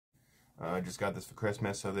I just got this for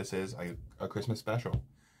Christmas, so this is a Christmas special.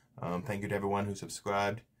 Thank you to everyone who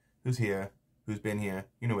subscribed, who's here, who's been here.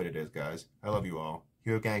 You know what it is, guys. I love you all.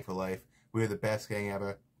 Hero Gang for life. We're the best gang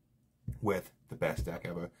ever with the best deck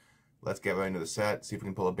ever. Let's get right into the set, see if we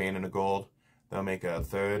can pull a band and a gold. That'll make a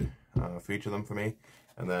third for each of them for me.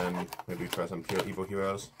 And then maybe try some pure evil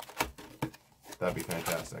heroes. That'd be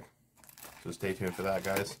fantastic. So stay tuned for that,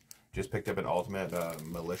 guys. Just picked up an ultimate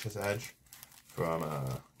malicious edge from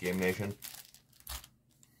Game Nation,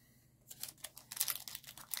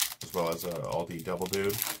 as well as a ulti double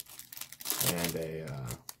dude and a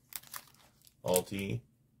ulti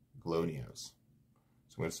Glonios.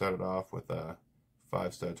 So I'm going to start it off with a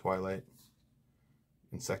 5-star Twilight,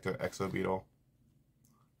 Insector Exo Beetle.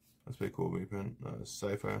 That's pretty cool reprint.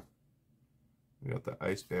 Cypher. We got the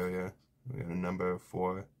Ice Barrier. We got a number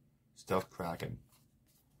 4 Stealth Kraken.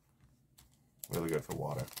 Really good for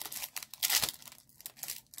water.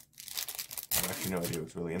 I have actually no idea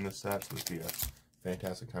what's really in this set, so this would be a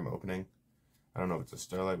fantastic time opening. I don't know if it's a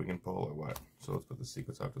Starlight we can pull or what, so let's put the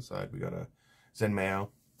secrets off to the side. We got a Zenmao,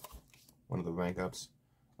 one of the rank ups.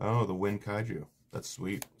 Oh, the Wind Kaiju. That's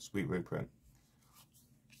sweet. Sweet reprint.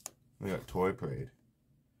 We got Toy Parade.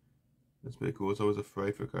 That's pretty cool. It's always a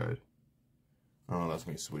Frifer card. Oh, that's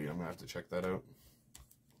gonna be sweet. I'm gonna have to check that out.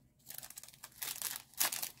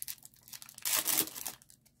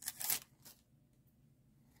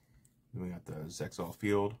 Then we got the Zexal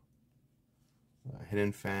Field,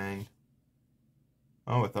 Hidden Fang.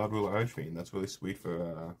 Oh, a Thought Ruler Archfiend. That's really sweet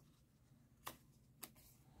for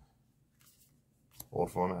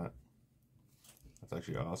old format. That's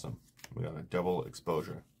actually awesome. We got a double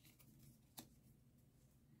exposure.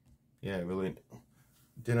 Yeah, really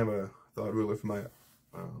didn't have a Thought Ruler for my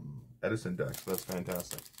Edison deck, so that's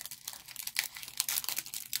fantastic.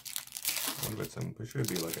 I wonder if it's some, it should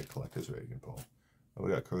be like a collector's rate you can pull. Oh,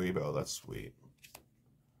 we got Karibo, that's sweet.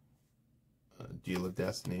 Deal of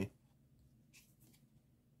Destiny.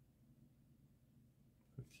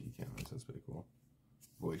 Key counters, that's pretty cool.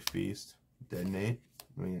 Void Feast. Detonate.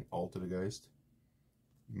 I mean, Alter the Geist.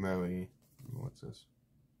 What's this?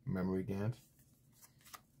 Memory Gant.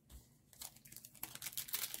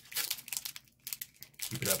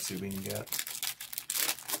 Keep it up, see what we can get.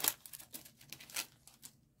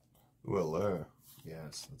 Willer.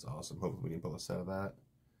 Yes, that's awesome. Hopefully we can pull a set of that.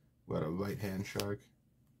 We got a Right Hand Shark,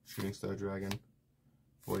 Shooting Star Dragon,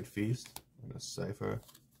 Void Feast, and a Cypher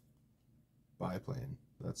Biplane.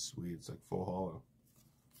 That's sweet. It's like full hollow.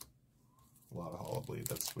 A lot of hollow bleed.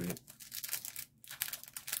 That's sweet.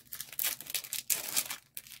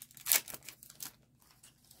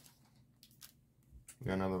 We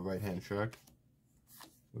got another Right Hand Shark.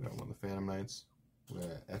 We got one of the Phantom Knights. We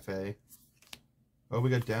got FA. Oh, we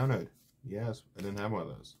got Downard. Yes, I didn't have one of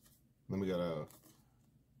those. And then we got a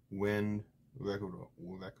Wind Record.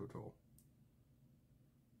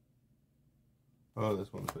 Oh,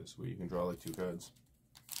 this one's pretty sweet. You can draw like 2 cards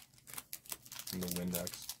in the Wind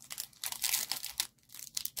X.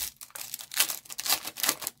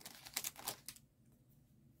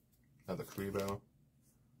 Another Karibo.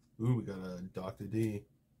 Ooh, we got a Dr. D.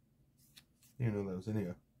 I didn't know that was in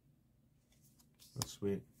here. That's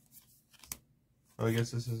sweet. Oh, I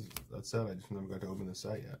guess this is, that's it. I just never got to open this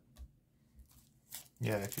set yet.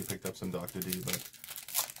 Yeah, I actually picked up some Dr. D, but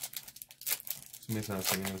somebody's not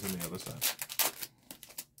saying it was in the other set.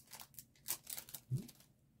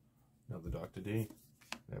 Another Dr. D.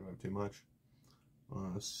 Never have too much.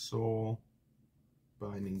 Soul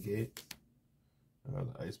Binding Gate. The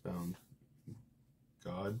Icebound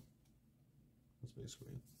God. That's pretty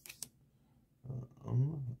sweet.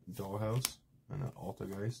 Dollhouse and an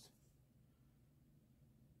Altergeist.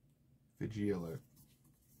 Fiji Alert.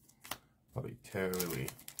 Probably terribly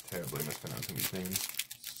mispronouncing these names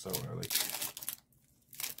so early.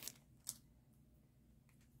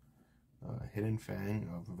 Hidden Fang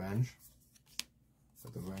of Revenge.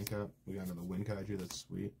 Got the rank up. We got another Wind Kaiju, that's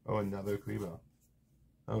sweet. Oh, another Karibo.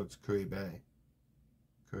 Oh, it's Kariba.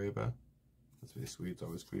 Kariba. That's really sweet. It's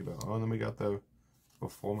always Karibo. Oh, and then we got the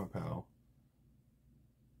Performer Pal.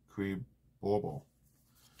 Kariborble.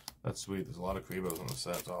 That's sweet. There's a lot of Karibos on the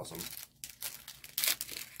set. It's awesome.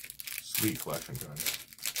 Sweet collection card.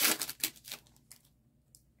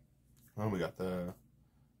 Oh, we got the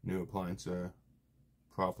new appliance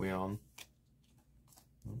Propleon.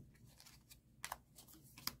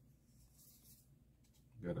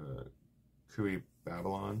 Got a Kuri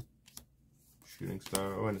Babylon, Shooting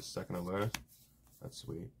Star, oh, and a second alert. That's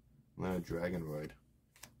sweet. And then a Dragonroid.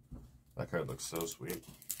 That card looks so sweet.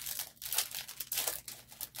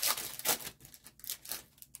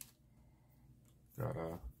 Got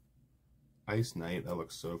a Ice Knight, that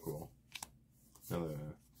looks so cool.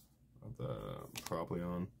 Another of the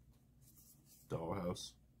Propleon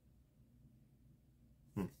Dollhouse.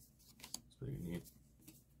 It's pretty neat.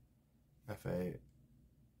 FA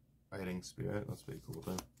Fighting Spirit, that's pretty cool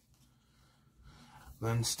too.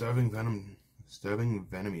 Then Starving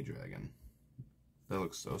Venomy Dragon. That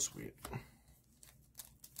looks so sweet.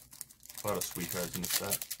 A lot of sweet cards in the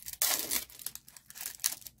set.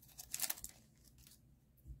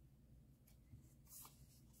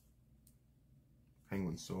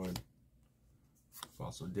 Penguin Sword.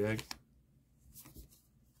 Fossil Dig.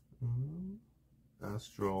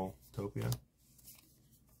 Astral Topia.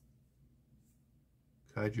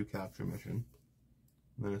 Kaiju Capture Mission.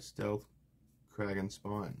 And then a Stealth Kragan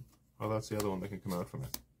Spawn. Oh, that's the other one that can come out from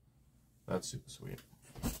it. That's super sweet.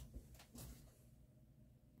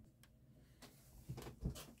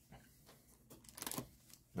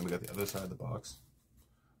 Then we got the other side of the box.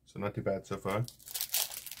 So not too bad so far.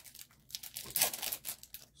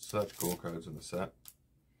 Such cool cards in the set.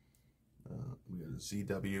 We got a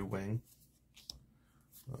ZW Wing.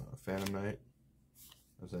 Phantom Knight.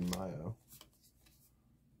 As in Mayo.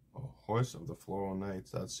 Oh, Horse of the Floral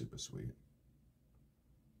Knights. That's super sweet.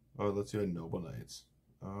 Oh, let's do a Noble Knights.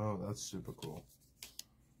 Oh, that's super cool.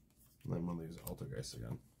 And then one of these Altergeist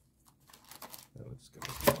again. Yeah, let's get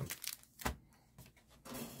this going.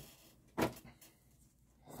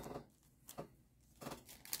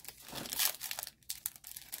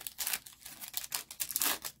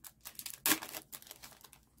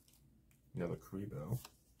 Another Karibo.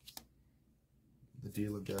 The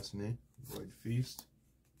Deal of Destiny. Void Feast.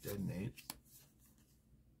 Detonate.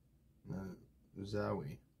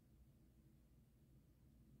 Zowie.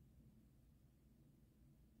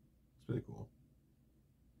 It's pretty cool.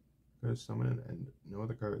 Card is summoned and no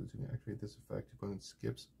other cards can activate this effect. Your opponent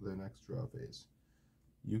skips their next draw phase.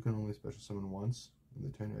 You can only special summon once. In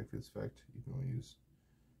the turn you activate this effect, you can only use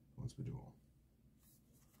once per duel.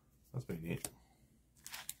 That's pretty neat.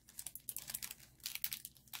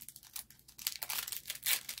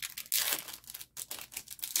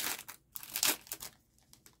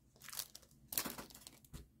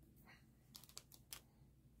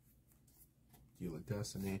 Deal of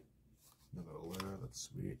Destiny. Another Allure, that's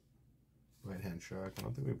sweet. Right hand Shark. I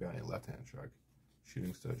don't think we've got any left hand Shark.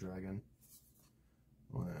 Shooting Star Dragon.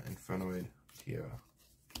 Infernoid Tiara.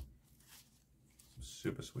 Some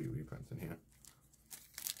super sweet reprints in here.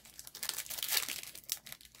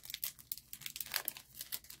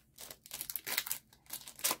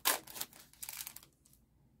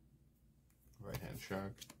 Right hand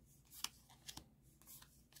Shark.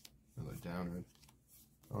 Another Downward.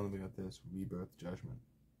 Oh, then we got this Rebirth Judgment.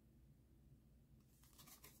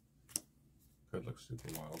 Card looks super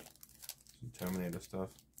wild. Some Terminator stuff.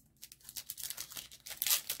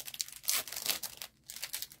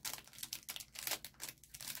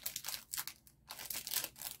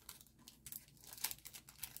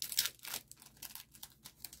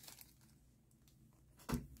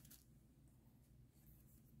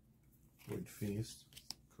 Void Feast,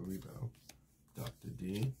 Karibo, Dr.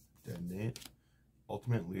 D, Detonate,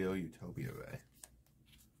 Ultimate Leo Utopia Ray.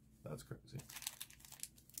 That's crazy.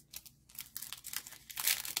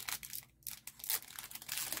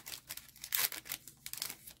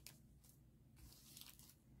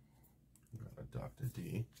 Got a Dr.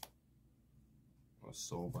 D, a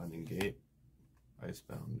Soulbinding Gate,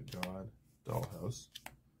 Icebound God, Dollhouse.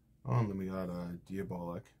 Oh, and then we got a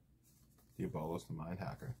Diabolos the Mind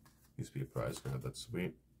Hacker. Used to be a prize card, that's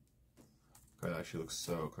sweet. Card actually looks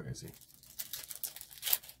so crazy.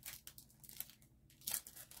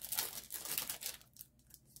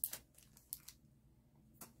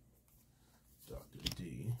 Dr.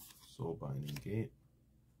 D, Soulbinding Gate,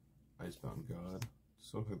 Icebound God.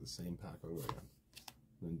 Just looks like the same pack over again.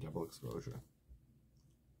 And then Double Exposure.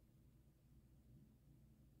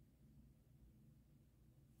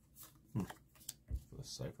 For the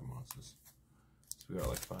Cypher Monsters. So we got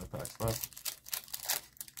like 5 packs left.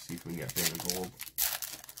 See if we can get Banner Gold.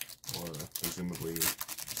 Or presumably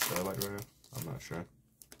Starlight Rare. I'm not sure.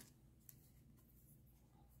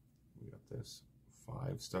 We got this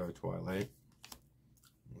 5-star Twilight.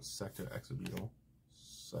 Sector Exobeetle.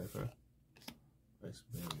 Cypher. Ice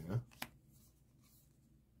Barrier.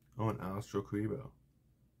 Oh, an Astro Karibo.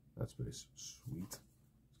 That's pretty sweet. This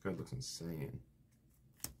card looks insane.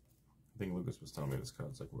 I think Lucas was telling me this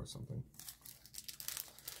card's like worth something.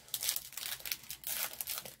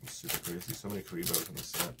 It's super crazy. So many Karibos in the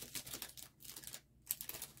set.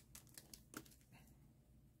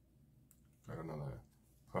 Got another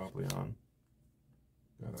Propleon.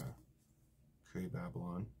 Got a Kree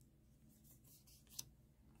Babylon.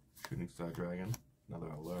 Shooting Star Dragon.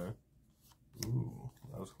 Another Allure. Ooh.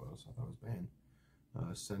 those. I thought it was Bane.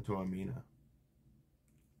 Centaur Mina.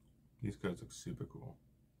 These cards look super cool.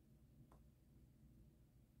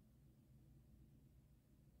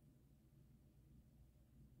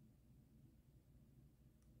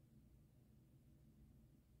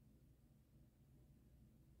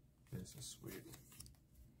 This is sweet.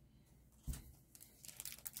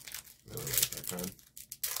 Really like that card.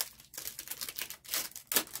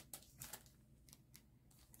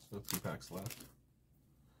 Still 2 packs left.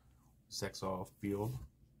 Sexall Field.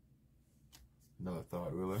 Another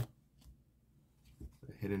Thought Ruler.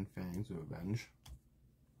 The Hidden Fangs of Revenge.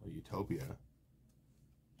 Or Utopia.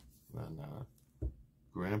 Then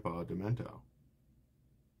Grandpa Demento.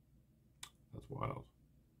 That's wild.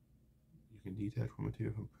 You can detach one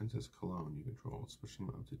material from Princess Cologne you control, switching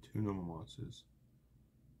them up to 2 normal monsters.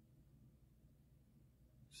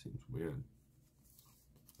 Seems weird.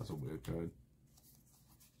 That's a weird card.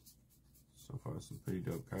 So far, some pretty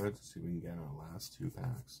dope cards. Let's see if we can get our last 2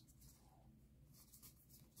 packs.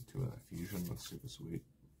 2 of that fusion looks super sweet.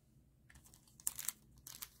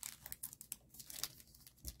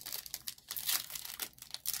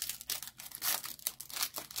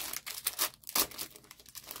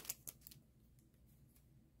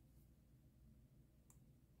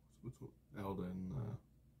 Elden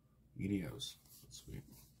Edios. That's sweet.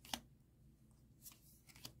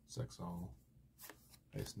 Sexall.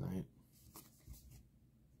 Ice Knight.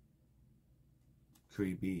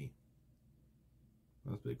 Kree B.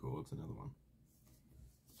 That's pretty cool. It's another one.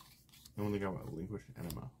 I only got what? Relinquished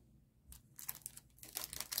Enema.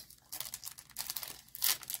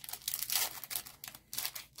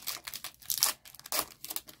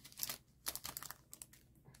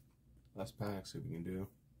 Last pack, see what we can do.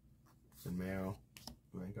 Some mayo.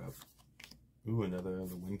 Rank up. Ooh, another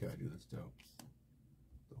the Wind Guy, dude. That's dope.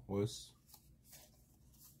 The Horse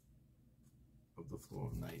of the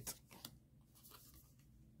Floor Knight.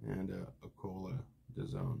 And Akola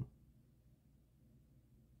Dazone.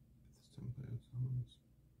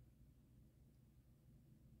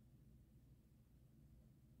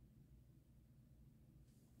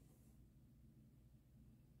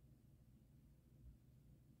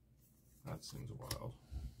 That seems wild.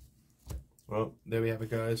 Well, there we have it,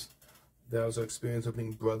 guys. That was our experience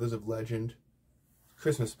opening Brothers of Legend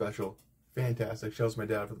Christmas special. Fantastic. Shows my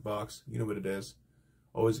dad for the box. You know what it is.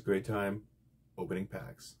 Always a great time opening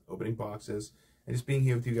packs, opening boxes, and just being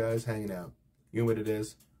here with you guys, hanging out. You know what it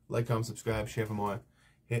is. Like, comment, subscribe, share for more.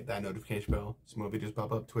 Hit that notification bell so more videos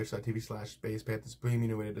pop up. Twitch.tv/SpacePantherSupreme. You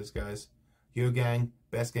know what it is, guys. Hero Gang,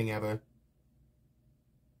 best gang ever.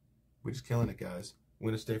 We're just killing it, guys. We're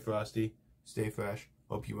going to stay frosty, stay fresh.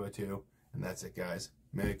 Hope you are too. And that's it, guys.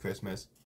 Merry Christmas.